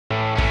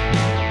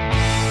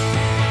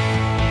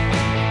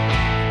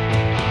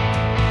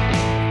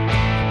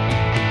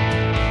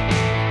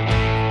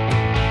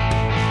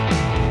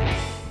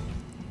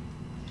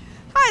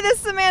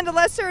Amanda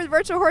Lester with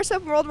Virtual Horse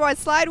Open Worldwide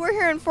Slide. We're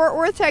here in Fort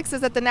Worth,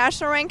 Texas at the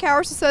National Rank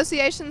Horse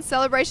Association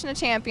Celebration of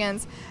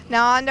Champions.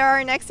 Now on to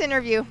our next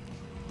interview.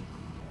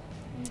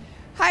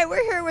 Hi,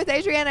 we're here with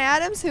Adrianna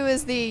Adams, who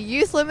is the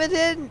Youth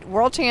Limited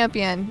World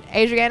Champion.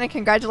 Adrianna,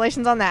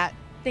 congratulations on that.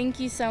 Thank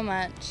you so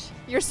much.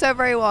 You're so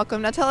very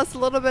welcome. Now tell us a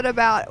little bit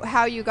about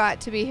how you got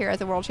to be here at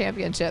the World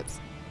Championships.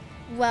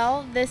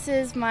 Well, this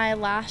is my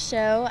last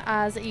show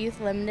as a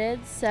Youth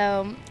Limited,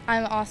 so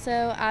I'm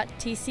also at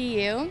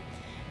TCU,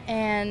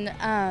 and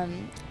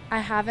I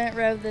haven't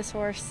rode this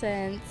horse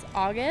since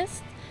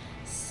August,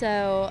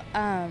 so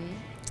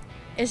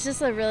it's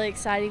just a really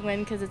exciting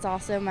win because it's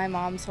also my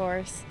mom's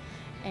horse,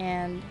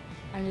 and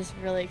I'm just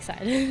really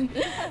excited.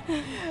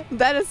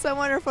 That is so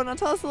wonderful. Now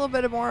tell us a little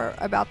bit more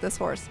about this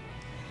horse.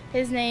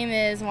 His name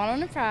is One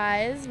on a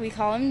Prize. We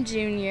call him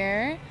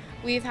Junior.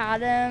 We've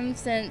had him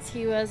since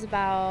he was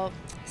about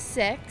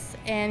 6,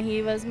 and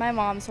he was my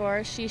mom's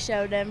horse. She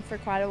showed him for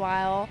quite a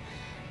while,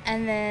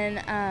 and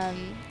then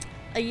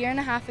a year and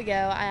a half ago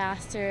I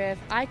asked her if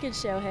I could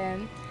show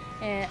him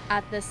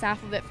at the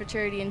Snaffle Bit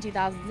Futurity in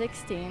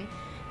 2016,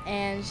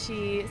 and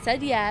she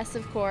said yes,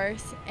 of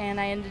course, and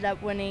I ended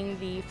up winning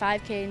the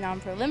 5K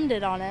non-pro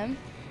limited on him,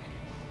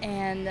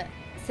 and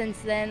since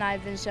then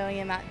I've been showing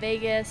him at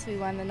Vegas. We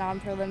won the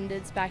non-pro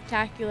limited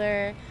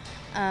spectacular.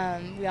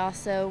 We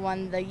also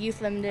won the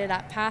Youth Limited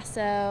at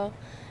Paso,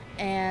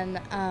 and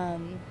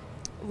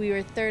we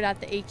were 3rd at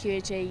the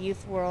AQHA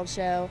Youth World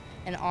Show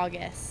in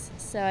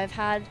August. So I've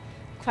had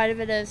quite a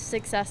bit of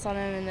success on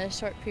him in a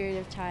short period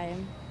of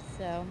time.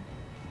 So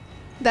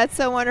that's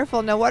so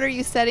wonderful. Now, what are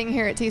you studying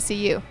here at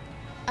TCU?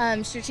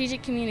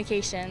 Strategic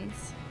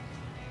communications.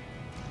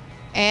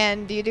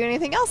 And do you do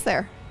anything else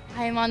there?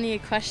 I am on the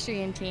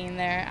equestrian team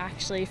there,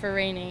 actually, for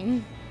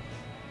reining.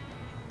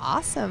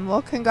 Awesome.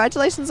 Well,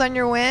 congratulations on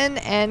your win,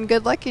 and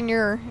good luck in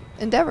your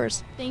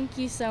endeavors. Thank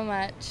you so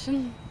much.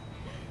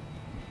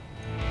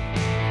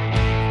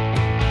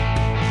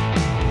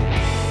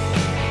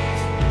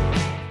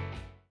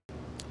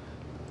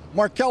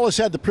 Markel has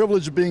had the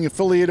privilege of being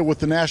affiliated with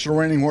the National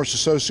Reining Horse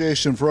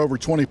Association for over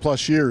 20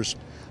 plus years.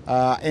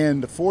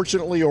 And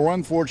fortunately or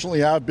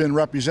unfortunately, I've been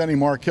representing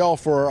Markel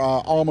for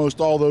almost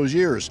all those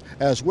years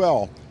as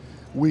well.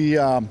 We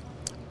are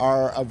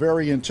a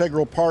very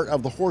integral part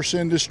of the horse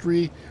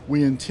industry.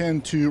 We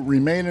intend to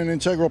remain an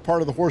integral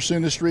part of the horse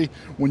industry.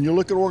 When you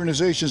look at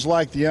organizations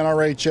like the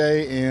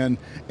NRHA and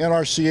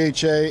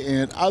NRCHA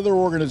and other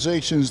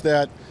organizations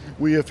that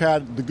we have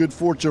had the good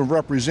fortune of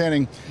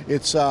representing,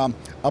 it's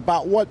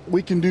about what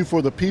we can do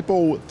for the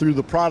people through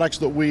the products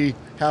that we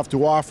have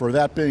to offer,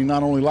 that being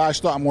not only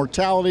livestock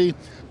mortality,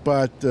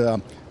 but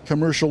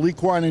commercial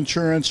equine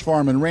insurance,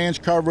 farm and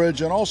ranch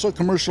coverage, and also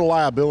commercial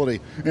liability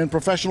and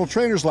professional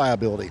trainers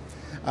liability.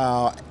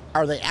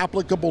 Are they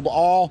applicable to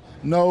all?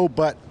 No,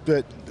 but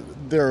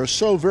there are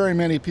so very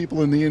many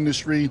people in the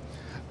industry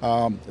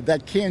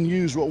that can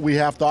use what we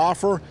have to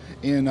offer,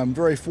 and I'm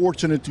very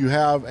fortunate to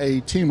have a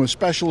team of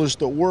specialists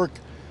that work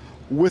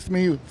with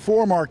me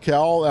for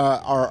Markel,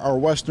 our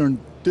Western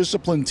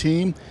discipline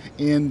team,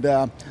 and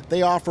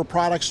they offer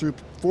products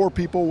for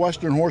people,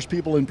 Western horse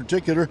people in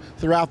particular,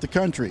 throughout the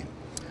country.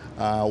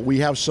 We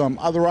have some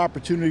other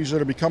opportunities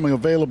that are becoming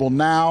available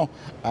now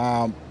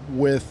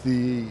with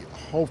the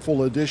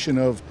hopeful addition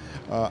of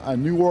a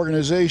new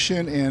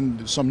organization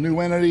and some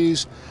new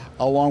entities,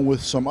 along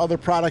with some other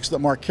products that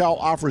Markel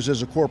offers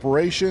as a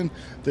corporation.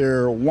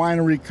 Their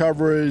winery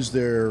coverage,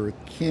 their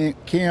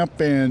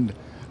camp and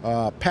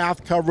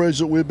path coverage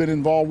that we've been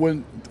involved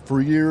with for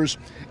years.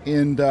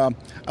 And I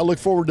look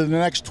forward to the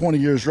next 20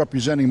 years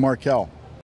representing Markel.